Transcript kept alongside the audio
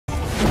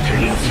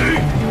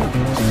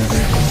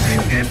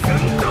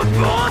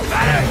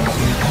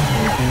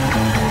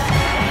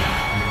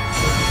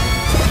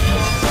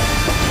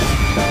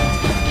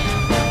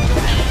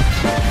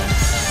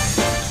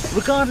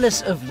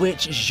Regardless of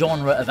which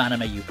genre of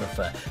anime you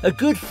prefer, a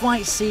good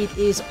fight scene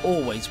is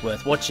always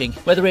worth watching.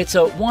 Whether it's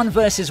a 1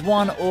 vs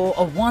 1 or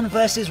a 1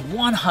 vs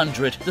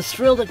 100, the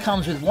thrill that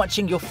comes with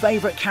watching your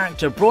favourite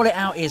character brawl it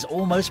out is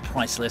almost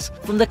priceless.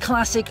 From the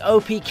classic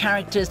OP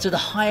characters to the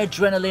high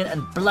adrenaline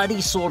and bloody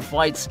sword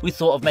fights, we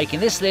thought of making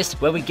this list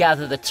where we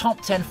gather the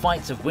top 10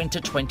 fights of winter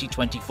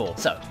 2024.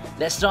 So,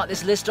 let's start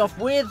this list off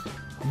with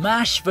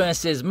Mash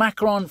vs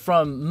Macron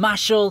from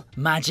Mashal,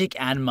 Magic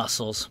and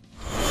Muscles.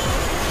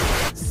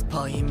 ス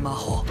パイン魔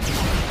法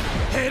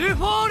ヘル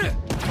フォー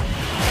ル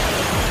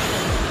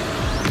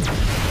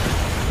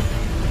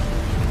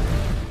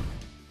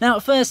Now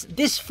at first,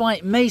 this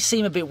fight may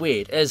seem a bit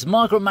weird, as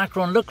Margaret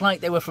Macron looked like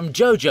they were from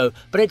JoJo,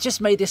 but it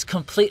just made this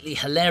completely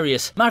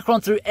hilarious.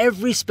 Macron threw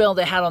every spell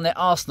they had on their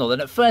arsenal,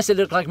 and at first it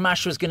looked like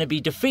Mash was going to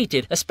be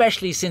defeated,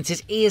 especially since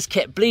his ears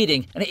kept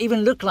bleeding, and it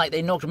even looked like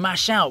they knocked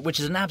Mash out, which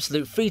is an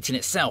absolute feat in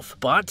itself.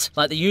 But,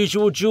 like the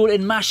usual duel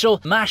in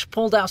Mashal, Mash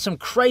pulled out some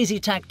crazy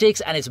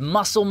tactics, and his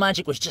muscle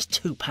magic was just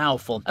too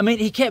powerful. I mean,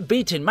 he kept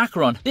beating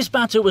Macron. This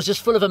battle was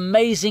just full of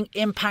amazing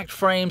impact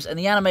frames, and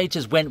the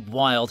animators went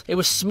wild. It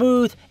was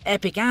smooth,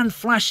 epic, and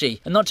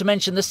flashy, and not to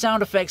mention the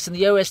sound effects and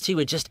the OST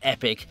were just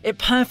epic. It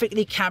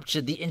perfectly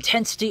captured the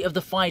intensity of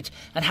the fight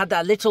and had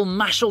that little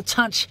Mashal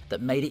touch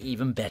that made it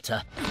even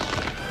better.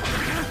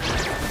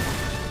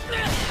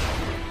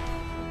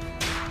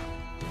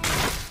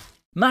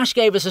 Mash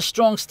gave us a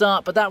strong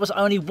start, but that was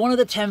only one of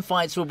the 10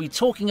 fights we'll be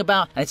talking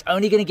about, and it's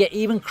only going to get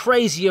even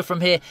crazier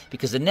from here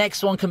because the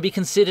next one can be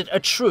considered a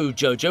true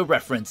JoJo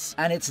reference.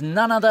 And it's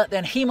none other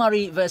than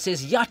Himari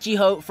vs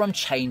Yachiho from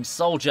Chained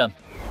Soldier.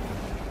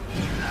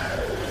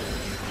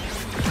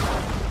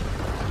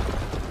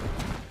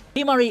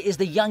 Himari is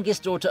the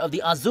youngest daughter of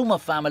the Azuma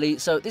family,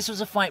 so this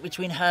was a fight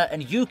between her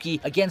and Yuki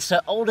against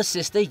her older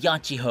sister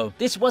Yachiho.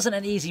 This wasn't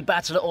an easy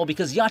battle at all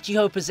because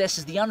Yachiho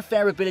possesses the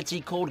unfair ability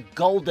called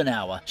Golden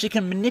Hour. She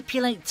can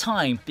manipulate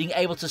time, being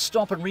able to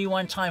stop and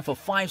rewind time for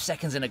 5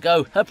 seconds in a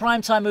go. Her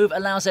prime time move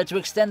allows her to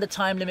extend the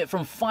time limit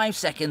from 5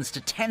 seconds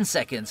to 10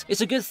 seconds. It's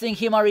a good thing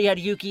Himari had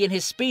Yuki in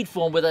his speed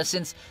form with her,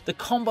 since the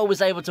combo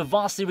was able to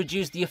vastly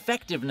reduce the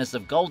effectiveness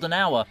of Golden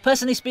Hour.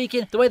 Personally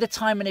speaking, the way the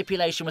time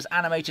manipulation was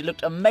animated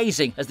looked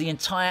amazing, as the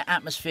entire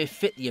atmosphere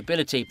fit the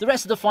ability. The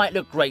rest of the fight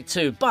looked great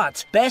too,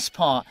 but best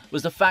part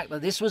was the fact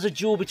that this was a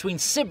duel between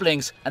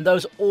siblings, and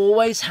those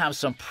always have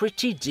some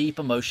pretty deep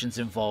emotions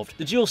involved.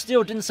 The duel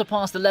still didn't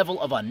surpass the level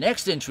of our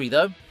next entry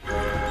though.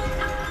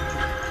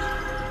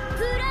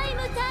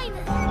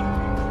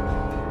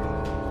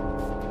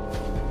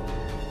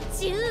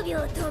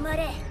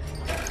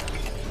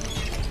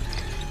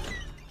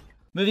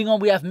 Moving on,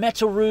 we have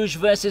Metal Rouge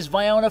vs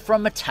Viona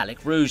from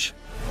Metallic Rouge.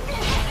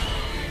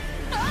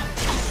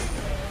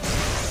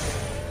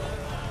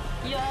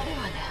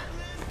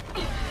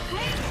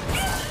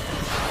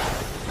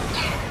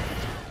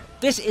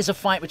 This is a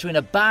fight between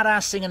a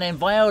badass singer named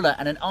Viola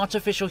and an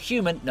artificial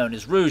human known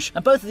as Rouge,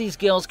 and both of these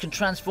girls can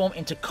transform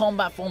into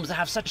combat forms that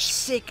have such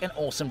sick and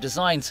awesome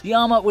designs. The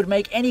armor would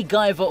make any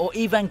Guyver or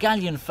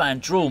Evangelion fan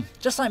drool.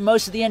 Just like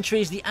most of the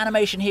entries, the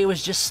animation here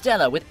was just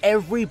stellar, with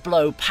every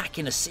blow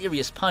packing a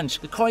serious punch.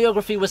 The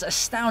choreography was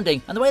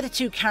astounding, and the way the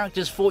two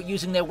characters fought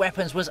using their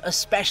weapons was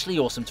especially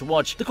awesome to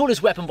watch. The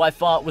coolest weapon by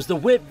far was the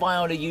whip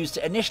Viola used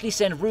to initially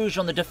send Rouge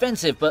on the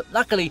defensive, but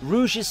luckily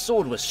Rouge's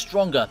sword was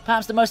stronger.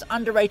 Perhaps the most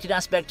underrated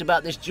aspect about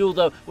this duel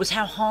though was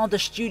how hard the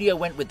studio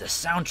went with the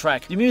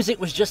soundtrack. The music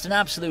was just an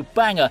absolute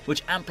banger,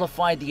 which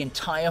amplified the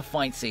entire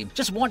fight scene.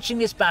 Just watching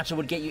this battle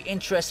would get you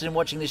interested in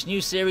watching this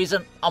new series,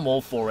 and I'm all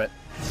for it.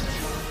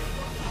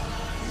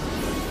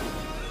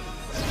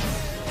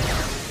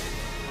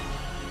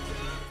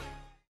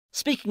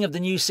 Speaking of the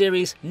new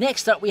series,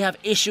 next up we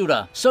have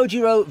Ishura,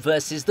 Sojiro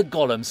vs the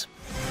Golems.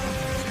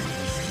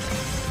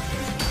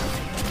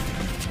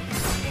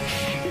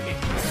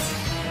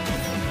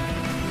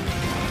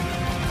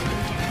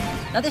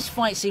 Now this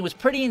fight scene was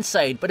pretty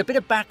insane, but a bit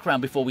of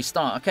background before we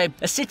start, okay?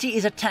 A city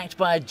is attacked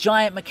by a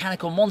giant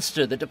mechanical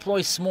monster that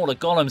deploys smaller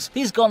golems.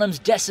 These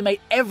golems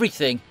decimate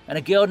everything, and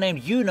a girl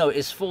named Yuno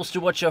is forced to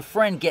watch her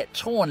friend get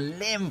torn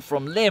limb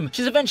from limb.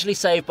 She's eventually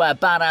saved by a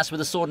badass with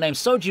a sword named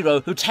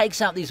Sojiro, who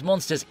takes out these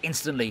monsters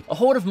instantly. A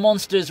horde of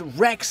monsters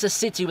wrecks a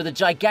city with a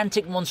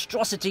gigantic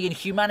monstrosity, and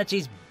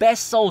humanity's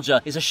best soldier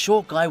is a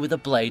short guy with a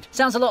blade.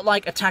 Sounds a lot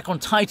like Attack on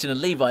Titan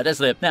and Levi,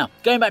 doesn't it? Now,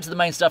 going back to the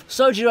main stuff,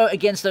 Sojiro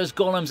against those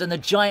golems and the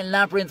giant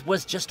labyrinth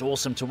was just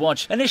awesome to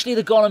watch. Initially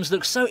the golems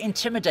looked so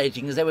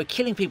intimidating as they were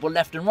killing people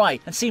left and right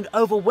and seemed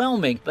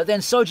overwhelming, but then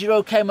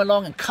Sojiro came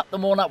along and cut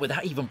them all up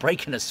without even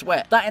breaking a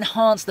sweat. That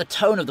enhanced the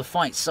tone of the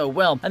fight so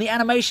well, and the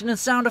animation and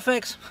sound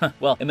effects,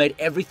 well, it made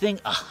everything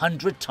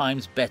 100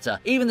 times better.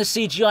 Even the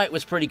CGI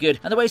was pretty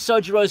good, and the way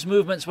Sojiro's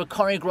movements were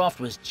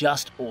choreographed was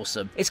just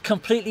awesome. It's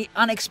completely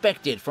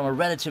unexpected from a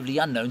relatively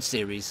unknown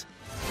series.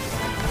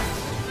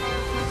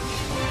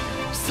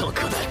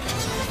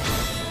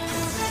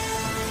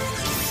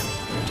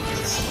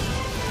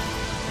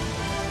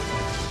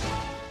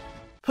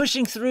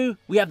 Pushing through,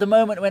 we have the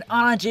moment when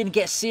Arajin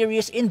gets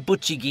serious in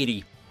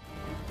Buchigiri.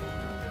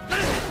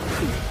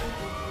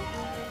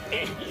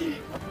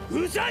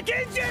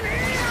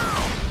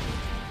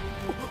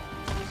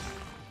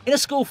 In a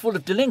school full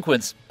of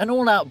delinquents, an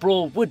all-out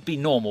brawl would be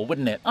normal,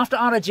 wouldn't it? After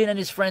Arajin and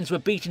his friends were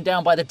beaten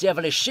down by the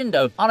devilish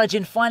Shindo,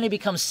 Arajin finally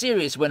becomes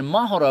serious when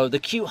Mahoro, the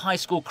cute high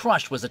school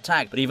crush, was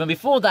attacked. But even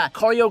before that,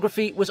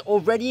 choreography was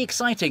already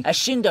exciting as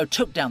Shindo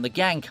took down the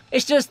gang.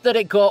 It's just that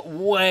it got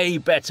way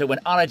better when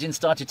Arajin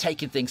started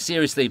taking things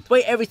seriously. The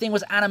way everything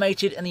was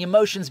animated and the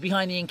emotions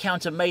behind the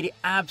encounter made it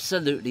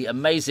absolutely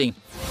amazing.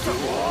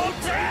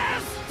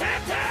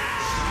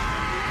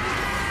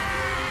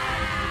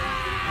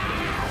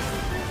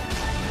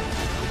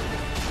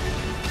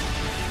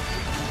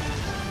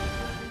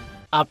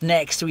 Up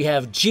next, we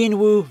have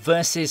Jinwoo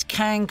versus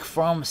Kang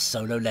from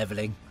Solo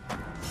Leveling.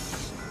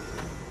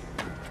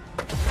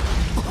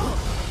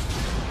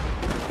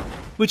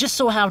 We just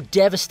saw how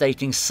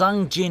devastating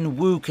Sung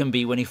Jin-woo can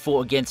be when he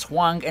fought against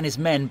Hwang and his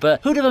men,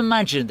 but who'd have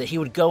imagined that he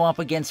would go up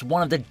against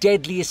one of the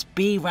deadliest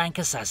B-rank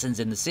assassins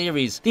in the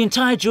series? The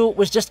entire duel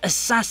was just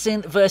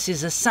assassin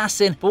versus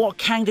assassin, but what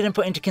Kang didn't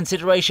put into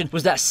consideration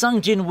was that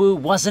Sung Jin-woo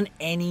wasn't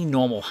any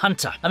normal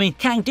hunter. I mean,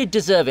 Kang did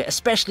deserve it,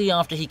 especially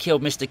after he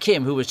killed Mr.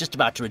 Kim, who was just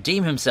about to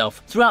redeem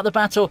himself. Throughout the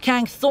battle,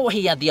 Kang thought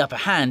he had the upper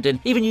hand and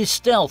even used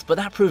stealth, but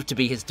that proved to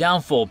be his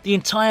downfall. The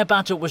entire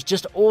battle was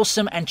just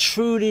awesome and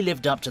truly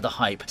lived up to the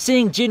hype.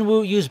 Seeing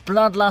Jinwoo use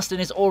bloodlust and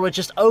his aura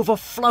just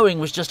overflowing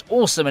was just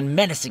awesome and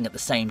menacing at the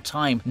same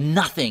time.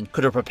 Nothing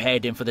could have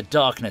prepared him for the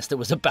darkness that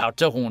was about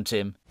to haunt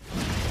him.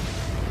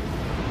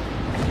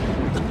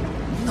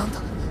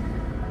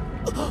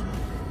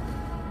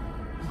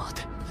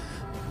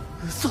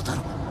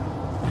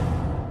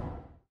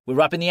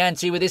 We're upping the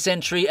ante with this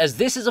entry, as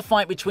this is a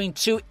fight between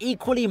two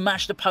equally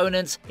matched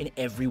opponents in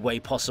every way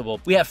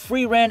possible. We have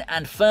Frieren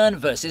and Fern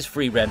versus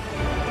Frieren.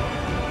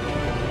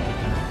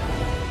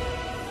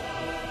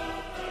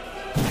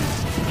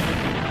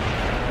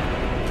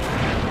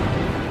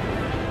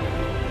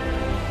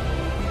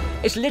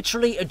 It's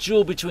literally a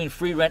duel between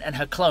Frieren and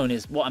her clone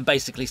is what I'm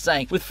basically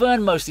saying, with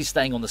Fern mostly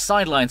staying on the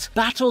sidelines.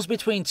 Battles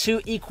between two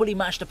equally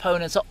matched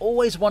opponents are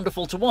always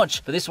wonderful to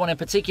watch, but this one in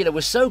particular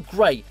was so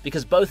great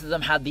because both of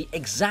them had the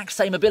exact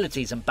same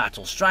abilities and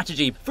battle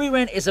strategy.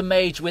 Frieren is a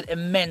mage with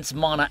immense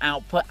mana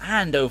output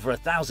and over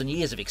 1,000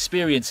 years of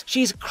experience.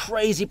 She's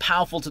crazy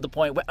powerful to the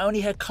point where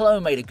only her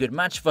clone made a good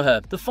match for her.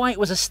 The fight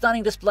was a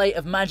stunning display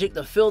of magic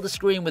that filled the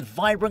screen with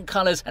vibrant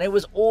colours, and it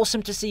was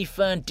awesome to see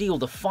Fern deal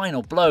the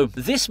final blow.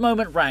 This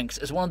moment ranks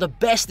as one of the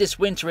best this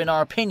winter in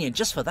our opinion,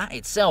 just for that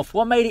itself.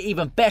 What made it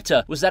even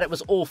better was that it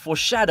was all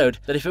foreshadowed,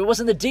 that if it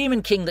wasn't the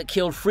Demon King that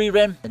killed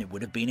Frieren, then it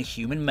would have been a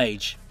human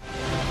mage.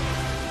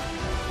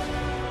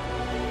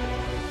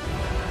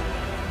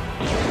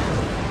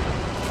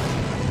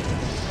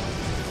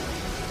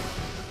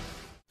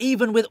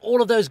 Even with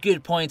all of those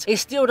good points, it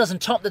still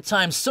doesn't top the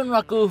time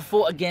Sunraku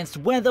fought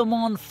against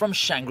Weathermon from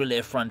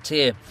Shangri-La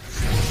Frontier.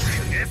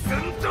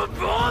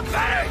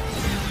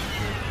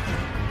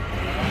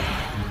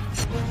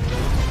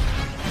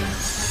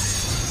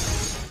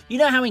 You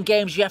know how in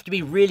games you have to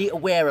be really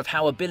aware of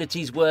how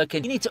abilities work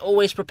and you need to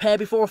always prepare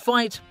before a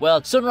fight?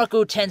 Well,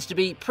 Sunraku tends to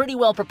be pretty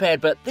well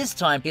prepared, but this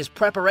time his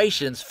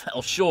preparations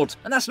fell short.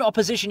 And that's not a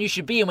position you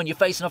should be in when you're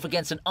facing off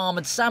against an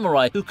armoured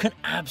samurai who can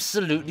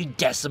absolutely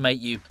decimate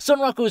you.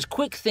 Sunraku's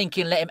quick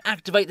thinking let him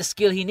activate the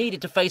skill he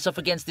needed to face off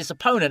against this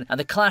opponent, and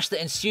the clash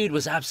that ensued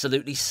was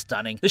absolutely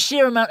stunning. The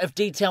sheer amount of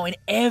detail in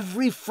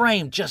every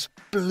frame just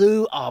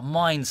blew our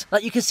minds.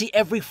 Like, you can see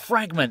every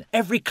fragment,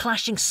 every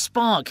clashing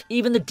spark,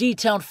 even the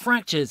detailed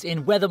fractures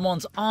in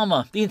Weathermon's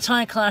armor. The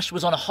entire clash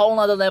was on a whole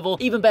other level,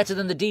 even better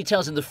than the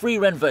details in the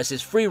Frieren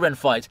versus Frieren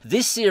fight.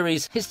 This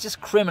series is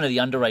just criminally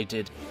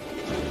underrated.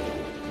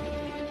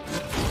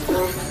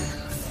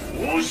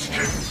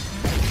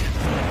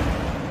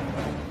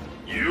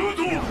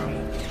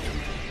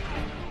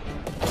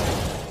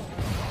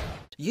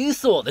 You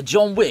thought that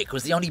John Wick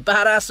was the only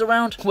badass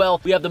around? Well,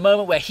 we have the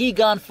moment where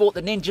Higan fought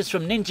the ninjas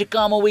from Ninja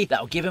Kamui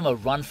that'll give him a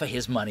run for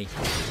his money.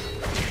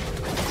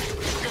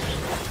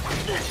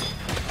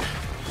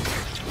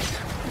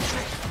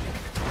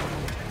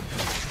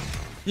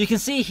 You can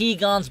see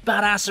Higan's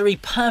badassery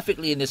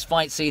perfectly in this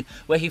fight scene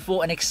where he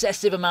fought an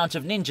excessive amount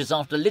of ninjas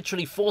after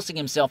literally forcing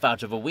himself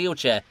out of a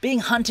wheelchair. Being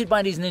hunted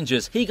by these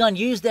ninjas, Higan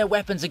used their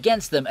weapons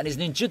against them and his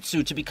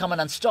ninjutsu to become an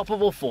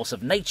unstoppable force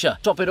of nature.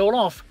 Top it all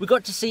off, we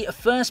got to see a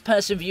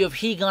first-person view of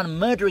Higan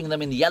murdering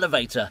them in the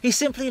elevator. He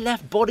simply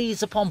left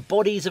bodies upon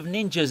bodies of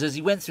ninjas as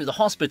he went through the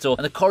hospital,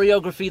 and the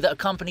choreography that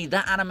accompanied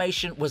that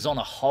animation was on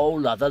a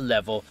whole other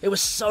level. It was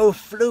so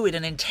fluid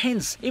and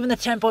intense. Even the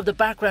tempo of the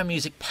background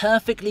music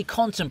perfectly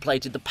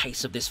contemplated the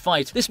pace of this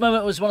fight. This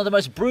moment was one of the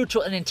most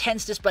brutal and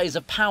intense displays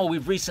of power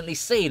we've recently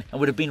seen, and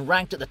would have been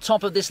ranked at the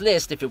top of this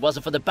list if it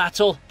wasn't for the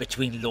battle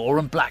between Law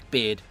and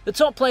Blackbeard. The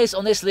top place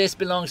on this list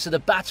belongs to the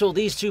battle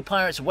these two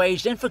pirates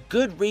waged, and for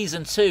good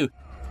reason too.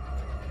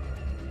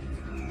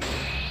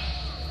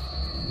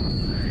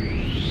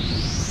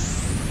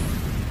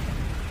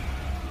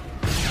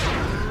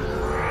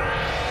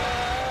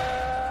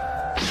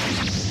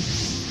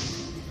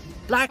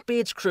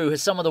 Blackbeard's crew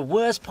has some of the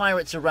worst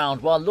pirates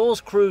around, while Law's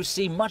crew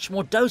seem much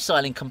more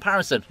docile in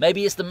comparison.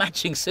 Maybe it's the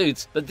matching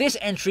suits. But this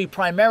entry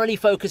primarily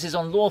focuses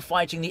on Law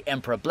fighting the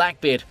Emperor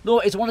Blackbeard. Law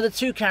is one of the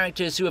 2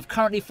 characters who have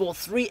currently fought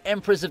 3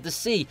 Emperors of the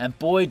Sea, and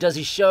boy does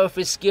he show off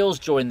his skills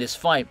during this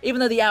fight. Even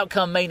though the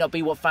outcome may not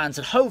be what fans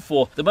had hoped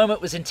for, the moment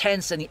was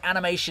intense and the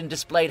animation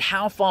displayed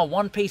how far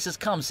One Piece has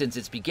come since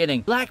its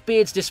beginning.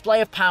 Blackbeard's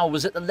display of power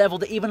was at the level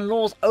that even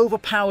Law's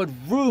overpowered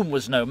room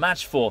was no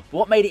match for.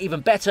 What made it even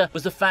better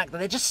was the fact that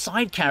they're just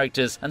side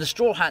characters, and the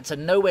Straw Hats are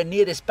nowhere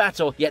near this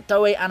battle, yet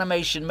Toei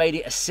Animation made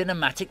it a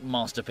cinematic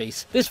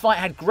masterpiece. This fight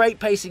had great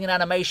pacing and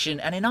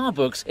animation, and in our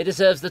books, it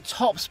deserves the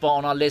top spot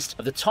on our list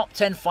of the top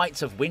 10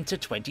 fights of winter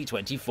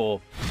 2024.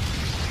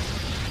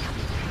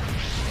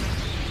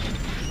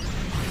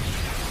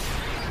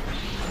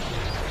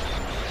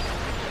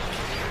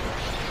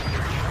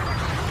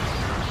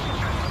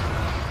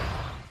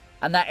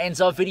 And that ends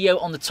our video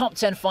on the top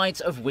 10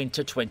 fights of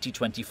winter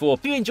 2024.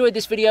 If you enjoyed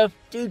this video,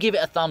 do give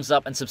it a thumbs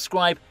up and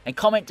subscribe, and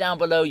comment down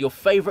below your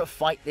favourite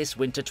fight this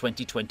winter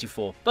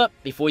 2024. But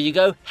before you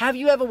go, have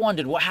you ever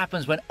wondered what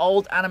happens when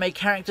old anime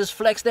characters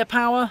flex their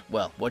power?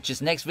 Well, watch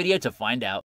this next video to find out.